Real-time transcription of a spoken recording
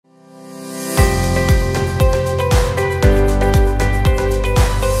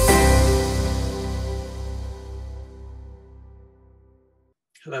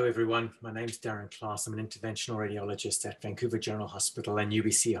Hello everyone, my name's Darren Klaas. I'm an interventional radiologist at Vancouver General Hospital and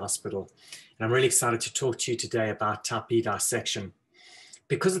UBC Hospital. And I'm really excited to talk to you today about type B dissection.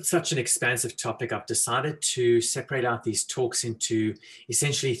 Because it's such an expansive topic, I've decided to separate out these talks into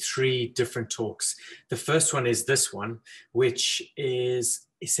essentially three different talks. The first one is this one, which is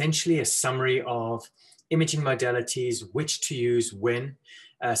essentially a summary of imaging modalities, which to use when,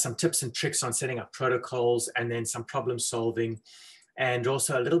 some tips and tricks on setting up protocols, and then some problem solving, and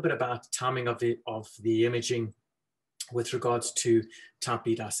also a little bit about timing of the imaging with regards to type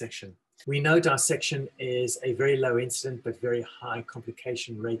B dissection. We know dissection is a very low incident but very high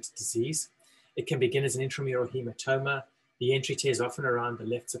complication rate disease. It can begin as an intramural hematoma. The entry tear is often around the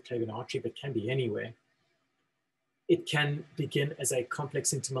left subclavian artery, but can be anywhere. It can begin as a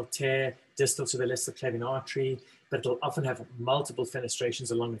complex intimal tear distal to the left subclavian artery, but it'll often have multiple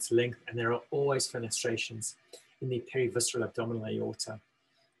fenestrations along its length, and there are always fenestrations in the perivisceral abdominal aorta.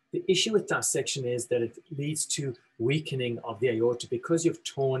 The issue with dissection is that it leads to weakening of the aorta because you've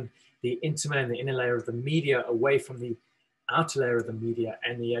torn the intima and the inner layer of the media away from the outer layer of the media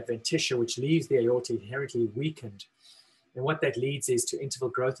and the adventitia, which leaves the aorta inherently weakened. And what that leads is to interval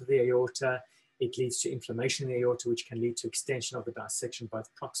growth of the aorta. It leads to inflammation in the aorta, which can lead to extension of the dissection both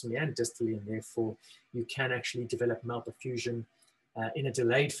proximally and distally, and therefore you can actually develop malperfusion in a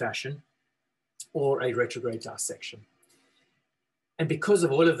delayed fashion or a retrograde dissection. And because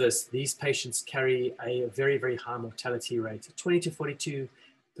of all of this, these patients carry a very, very high mortality rate. 20 to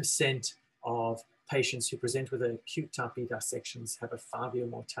 42% of patients who present with acute type B dissections have a 5-year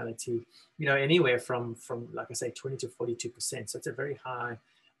mortality, anywhere from like I say, 20 to 42%. So it's a very high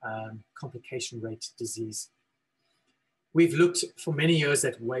complication rate disease. We've looked for many years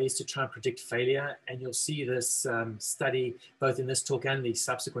at ways to try and predict failure, and you'll see this study both in this talk and the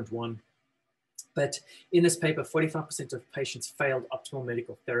subsequent one. But in this paper, 45% of patients failed optimal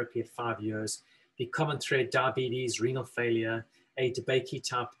medical therapy at 5 years. The common thread: diabetes, renal failure, a DeBakey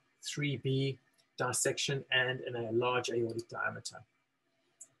type 3B dissection, and a large aortic diameter.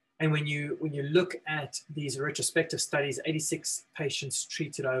 And when you look at these retrospective studies, 86 patients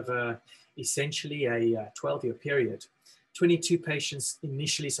treated over essentially a 12-year period. 22 patients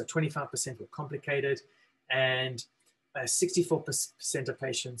initially, so 25% were complicated, and 64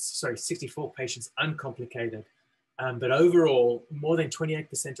 patients uncomplicated. But overall, more than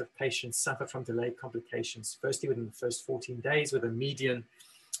 28% of patients suffered from delayed complications, firstly within the first 14 days with a median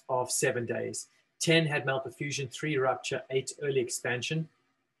of 7 days. 10 had malperfusion, 3 rupture, 8 early expansion.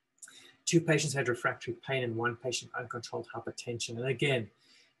 2 patients had refractory pain and 1 patient uncontrolled hypertension. And again,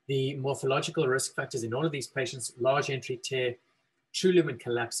 the morphological risk factors in all of these patients: large entry tear, true lumen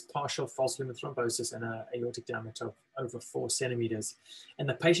collapse, partial false lumen thrombosis, and an aortic diameter of over 4 centimeters. And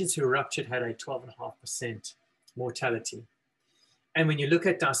the patients who ruptured had a 12.5% mortality. And when you look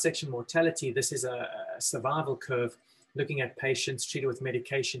at dissection mortality, this is a survival curve looking at patients treated with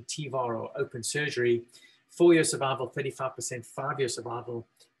medication, TEVAR, or open surgery. 4-year survival, 35%, 5-year survival,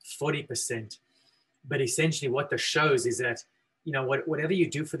 40%. But essentially what this shows is that, whatever you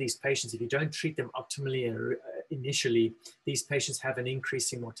do for these patients, if you don't treat them optimally initially, these patients have an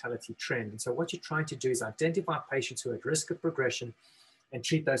increasing mortality trend. And so what you're trying to do is identify patients who are at risk of progression and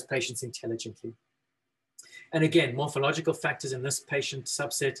treat those patients intelligently. And again, morphological factors in this patient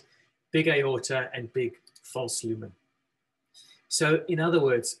subset: big aorta and big false lumen. So in other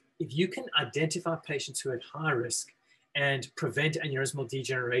words, if you can identify patients who are at high risk and prevent aneurysmal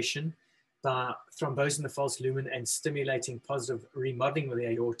degeneration by thrombosing the false lumen and stimulating positive remodeling of the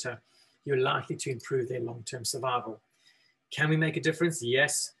aorta, you're likely to improve their long-term survival. Can we make a difference?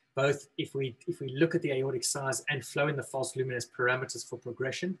 Yes, both if we look at the aortic size and flow in the false lumen as parameters for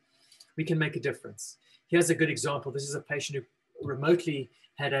progression, we can make a difference. Here's a good example. This is a patient who remotely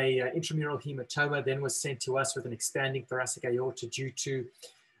had a intramural hematoma, then was sent to us with an expanding thoracic aorta due to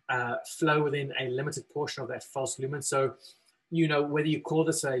flow within a limited portion of that false lumen. So, whether you call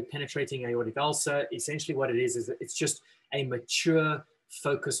this a penetrating aortic ulcer, essentially what it is it's just a mature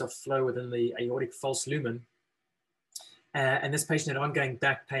focus of flow within the aortic false lumen. And this patient had ongoing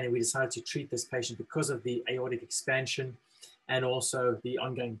back pain, and we decided to treat this patient because of the aortic expansion and also the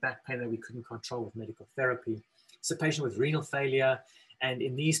ongoing back pain that we couldn't control with medical therapy. It's a patient with renal failure, and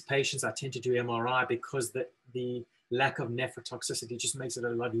in these patients, I tend to do MRI because the lack of nephrotoxicity just makes it a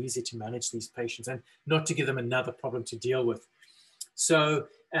lot easier to manage these patients and not to give them another problem to deal with. So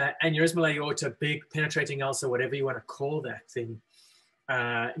aneurysmal aorta, big penetrating ulcer, whatever you want to call that thing,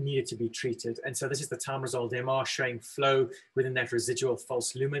 needed to be treated. And so this is the time-resolved MR showing flow within that residual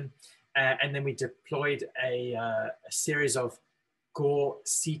false lumen. And then we deployed a series of Gore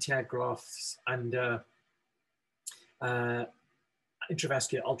CTAG grafts under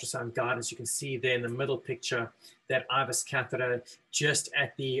intravascular ultrasound guidance. You can see there in the middle picture that IVUS catheter just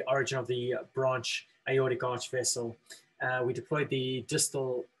at the origin of the branch aortic arch vessel. We deployed the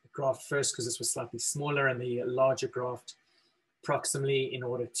distal graft first because this was slightly smaller, and the larger graft proximally in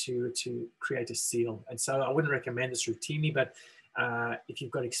order to create a seal. And so I wouldn't recommend this routinely, but if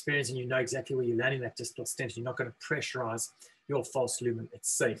you've got experience and you know exactly where you're landing that distal stent, you're not going to pressurize your false lumen. It's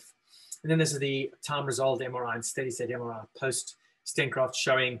safe. And then this is the time-resolved MRI and steady-state MRI post-stent graft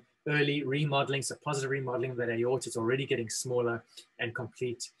showing early remodeling, so positive remodeling of that aorta. It's already getting smaller, and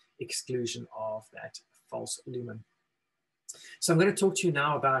complete exclusion of that false lumen. So I'm going to talk to you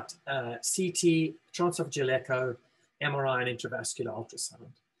now about CT, transesophageal echo, MRI, and intravascular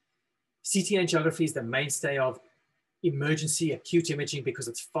ultrasound. CT angiography is the mainstay of emergency acute imaging because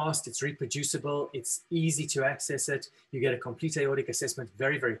it's fast, it's reproducible, it's easy to access it. You get a complete aortic assessment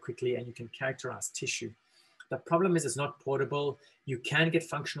very, very quickly, and you can characterize tissue. The problem is it's not portable. You can get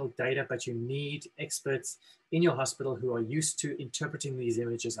functional data, but you need experts in your hospital who are used to interpreting these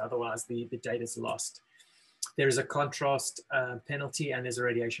images. Otherwise, the data is lost. There is a contrast penalty, and there's a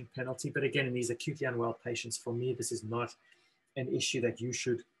radiation penalty. But again, in these acutely unwell patients, for me, this is not an issue that you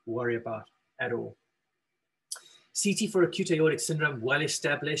should worry about at all. CT for acute aortic syndrome, well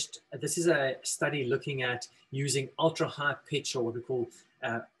established. This is a study looking at using ultra high pitch, or what we call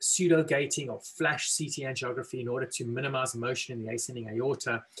pseudo gating or flash CT angiography, in order to minimize motion in the ascending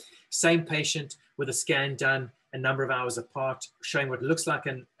aorta. Same patient with a scan done a number of hours apart, showing what looks like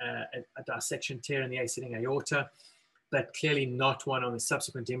a dissection tear in the ascending aorta, but clearly not one on the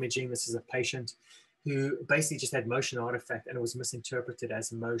subsequent imaging. This is a patient who basically just had motion artifact, and it was misinterpreted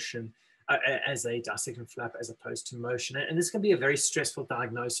as motion, as a dissection flap as opposed to motion. And this can be a very stressful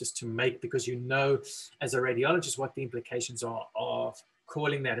diagnosis to make, because you know as a radiologist what the implications are of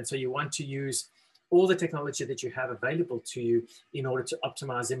calling that. And so you want to use all the technology that you have available to you in order to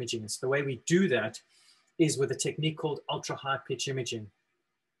optimize imaging. So the way we do that is with a technique called ultra high pitch imaging.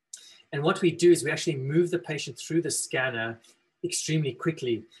 And what we do is we actually move the patient through the scanner extremely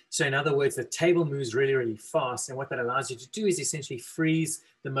quickly. So in other words, the table moves really, really fast. And what that allows you to do is essentially freeze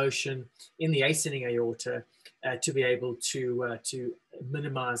the motion in the ascending aorta to be able to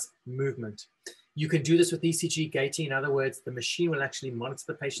minimize movement. You can do this with ECG gating. In other words, the machine will actually monitor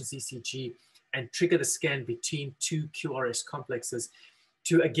the patient's ECG and trigger the scan between two QRS complexes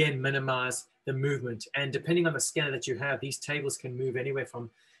to, again, minimize the movement. And depending on the scanner that you have, these tables can move anywhere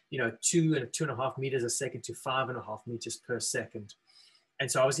from 2 and 2.5 meters a second to 5.5 meters per second.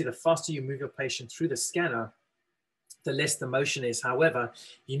 And so obviously the faster you move your patient through the scanner, the less the motion is. However,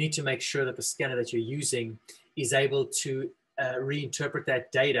 you need to make sure that the scanner that you're using is able to reinterpret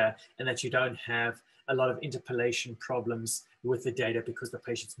that data, and that you don't have a lot of interpolation problems with the data because the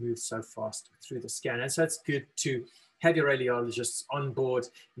patients move so fast through the scan. And so it's good to have your radiologists on board,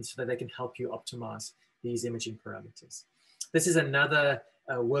 and so that they can help you optimize these imaging parameters. This is another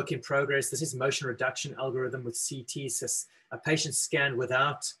work in progress. This is motion reduction algorithm with CT. So a patient scanned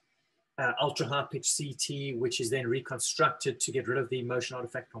without ultra high pitch CT, which is then reconstructed to get rid of the motion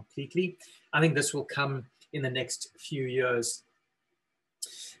artifact completely. I think this will come in the next few years.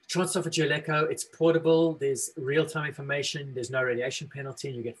 Transesophageal echo, it's portable. There's real-time information. There's no radiation penalty,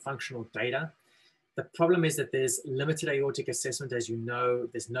 and you get functional data. The problem is that there's limited aortic assessment. As you know,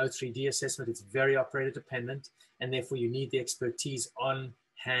 there's no 3D assessment. It's very operator dependent, and therefore you need the expertise on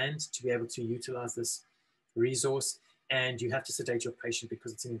hand to be able to utilize this resource. And you have to sedate your patient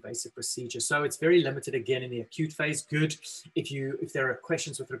because it's an invasive procedure. So it's very limited, again, in the acute phase. Good if there are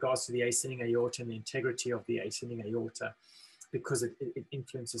questions with regards to the ascending aorta and the integrity of the ascending aorta, because it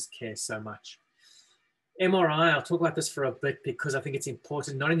influences care so much. MRI, I'll talk about this for a bit because I think it's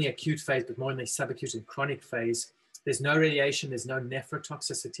important, not in the acute phase, but more in the subacute and chronic phase. There's no radiation, there's no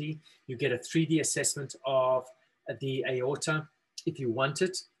nephrotoxicity. You get a 3D assessment of the aorta if you want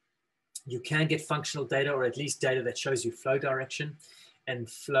it. You can get functional data, or at least data that shows you flow direction and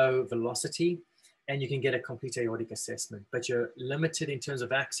flow velocity, and you can get a complete aortic assessment. But you're limited in terms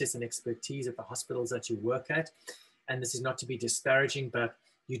of access and expertise at the hospitals that you work at. And this is not to be disparaging, but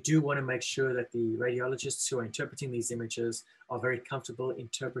you do want to make sure that the radiologists who are interpreting these images are very comfortable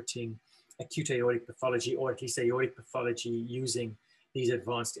interpreting acute aortic pathology, or at least aortic pathology, using these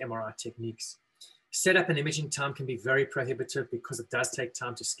advanced MRI techniques. Setup and imaging time can be very prohibitive because it does take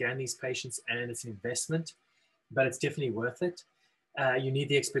time to scan these patients, and it's an investment, but it's definitely worth it. You need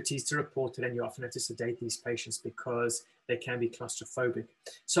the expertise to report it, and you often have to sedate these patients because they can be claustrophobic.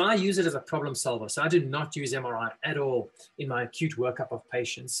 So I use it as a problem solver. So I do not use MRI at all in my acute workup of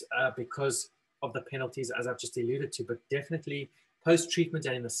patients because of the penalties, as I've just alluded to, but definitely post-treatment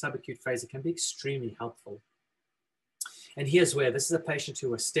and in the subacute phase, it can be extremely helpful. And here's where, this is a patient who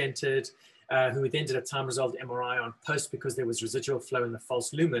was stented, who then did a time-resolved MRI on post because there was residual flow in the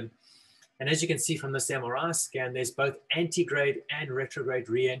false lumen. And as you can see from this MRI scan, there's both antegrade and retrograde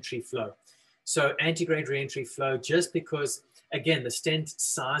re-entry flow. So antegrade re-entry flow, just because, again, the stent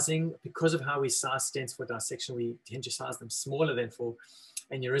sizing, because of how we size stents for dissection, we tend to size them smaller than for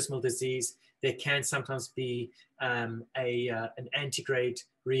aneurysmal disease. There can sometimes be an antegrade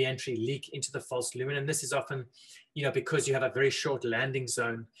re-entry leak into the false lumen. And this is often, because you have a very short landing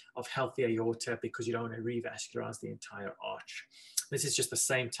zone of healthy aorta, because you don't want to revascularize the entire arch. This is just the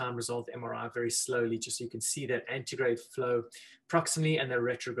same time resolved MRI very slowly, just so you can see that antegrade flow proximally and the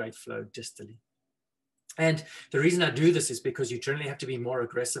retrograde flow distally. And the reason I do this is because you generally have to be more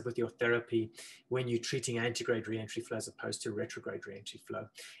aggressive with your therapy when you're treating antegrade re-entry flow as opposed to retrograde re-entry flow.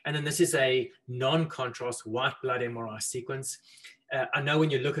 And then this is a non-contrast white blood MRI sequence. I know when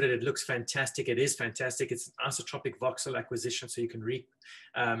you look at it, it looks fantastic. It is fantastic. It's an isotropic voxel acquisition, so you can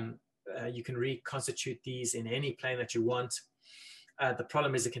reconstitute these in any plane that you want. The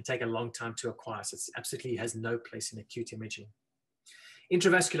problem is it can take a long time to acquire, so it absolutely has no place in acute imaging.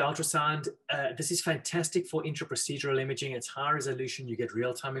 Intravascular ultrasound, this is fantastic for intraprocedural imaging. It's high resolution, you get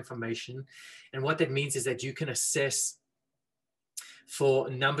real-time information. And what that means is that you can assess for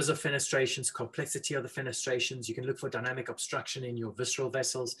numbers of fenestrations, complexity of the fenestrations. You can look for dynamic obstruction in your visceral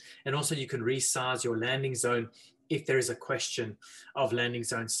vessels. And also you can resize your landing zone if there is a question of landing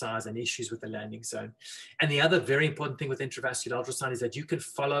zone size and issues with the landing zone. And the other very important thing with intravascular ultrasound is that you can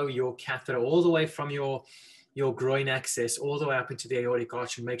follow your catheter all the way from your groin access all the way up into the aortic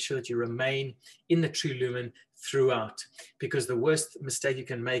arch and make sure that you remain in the true lumen throughout, because the worst mistake you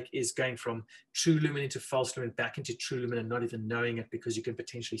can make is going from true lumen into false lumen back into true lumen and not even knowing it, because you can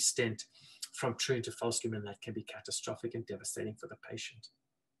potentially stent from true into false lumen, and that can be catastrophic and devastating for the patient.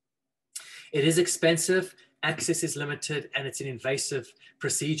 It is expensive, access is limited, and it's an invasive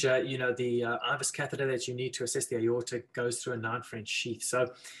procedure. The IVUS catheter that you need to assess the aorta goes through a 9 French sheath.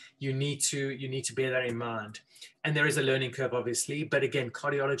 So you need to bear that in mind. And there is a learning curve, obviously, but again,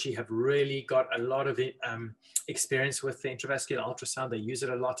 cardiology have really got a lot of experience with the intravascular ultrasound. They use it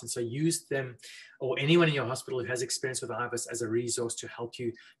a lot, and so use them, or anyone in your hospital who has experience with IVUS, as a resource to help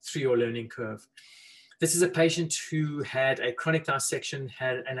you through your learning curve. This is a patient who had a chronic dissection,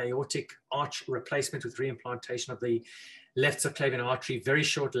 had an aortic arch replacement with reimplantation of the left subclavian artery, very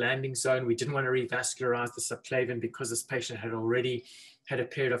short landing zone. We didn't want to revascularize the subclavian because this patient had already had a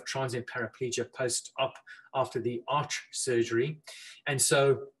period of transient paraplegia post-op after the arch surgery. And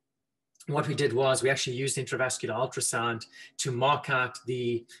so what we did was we actually used intravascular ultrasound to mark out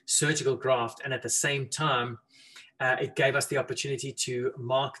the surgical graft, and at the same time, it gave us the opportunity to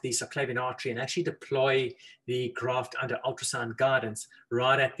mark the subclavian artery and actually deploy the graft under ultrasound guidance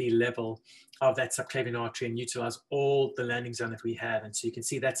right at the level of that subclavian artery and utilize all the landing zone that we have. And so you can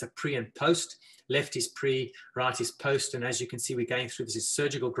see that's a pre and post. Left is pre, right is post. And as you can see, we're going through, this is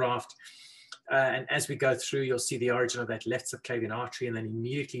surgical graft. And as we go through, you'll see the origin of that left subclavian artery, and then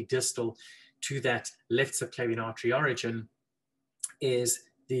immediately distal to that left subclavian artery origin is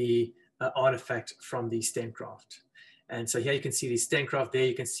the artifact from the stent graft. And so here you can see the stent graft, there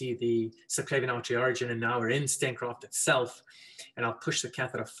you can see the subclavian artery origin, and now we're in stent graft itself. And I'll push the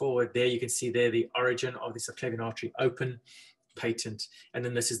catheter forward. There you can see there the origin of the subclavian artery open, patent. And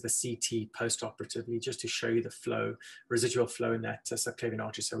then this is the CT post-operatively, just to show you the flow, residual flow in that subclavian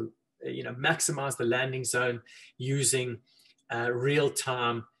artery. So, maximize the landing zone using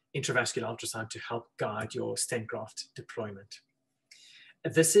real-time intravascular ultrasound to help guide your stent graft deployment.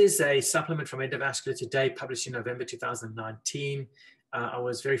 This is a supplement from Endovascular Today, published in November 2019. I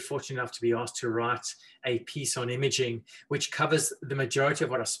was very fortunate enough to be asked to write a piece on imaging, which covers the majority of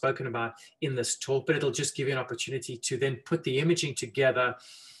what I've spoken about in this talk, but it'll just give you an opportunity to then put the imaging together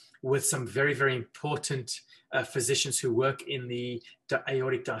with some very, very important physicians who work in the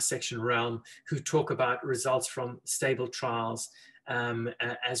aortic dissection realm, who talk about results from stable trials,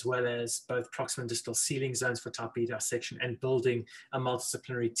 as well as both proximal and distal sealing zones for type B dissection, and building a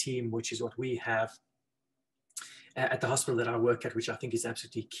multidisciplinary team, which is what we have at the hospital that I work at, which I think is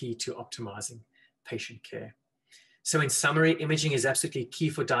absolutely key to optimizing patient care. So in summary, imaging is absolutely key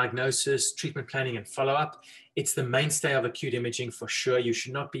for diagnosis, treatment planning, and follow-up. It's the mainstay of acute imaging for sure. You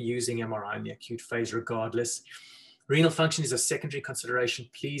should not be using MRI in the acute phase regardless. Renal function is a secondary consideration.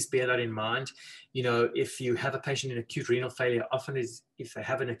 Please bear that in mind. If you have a patient in acute renal failure, often if they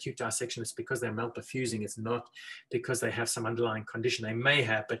have an acute dissection, it's because they're malperfusing. It's not because they have some underlying condition. They may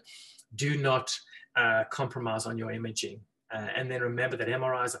have, but do not compromise on your imaging. And then remember that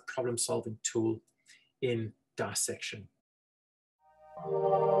MRI is a problem-solving tool in dissection.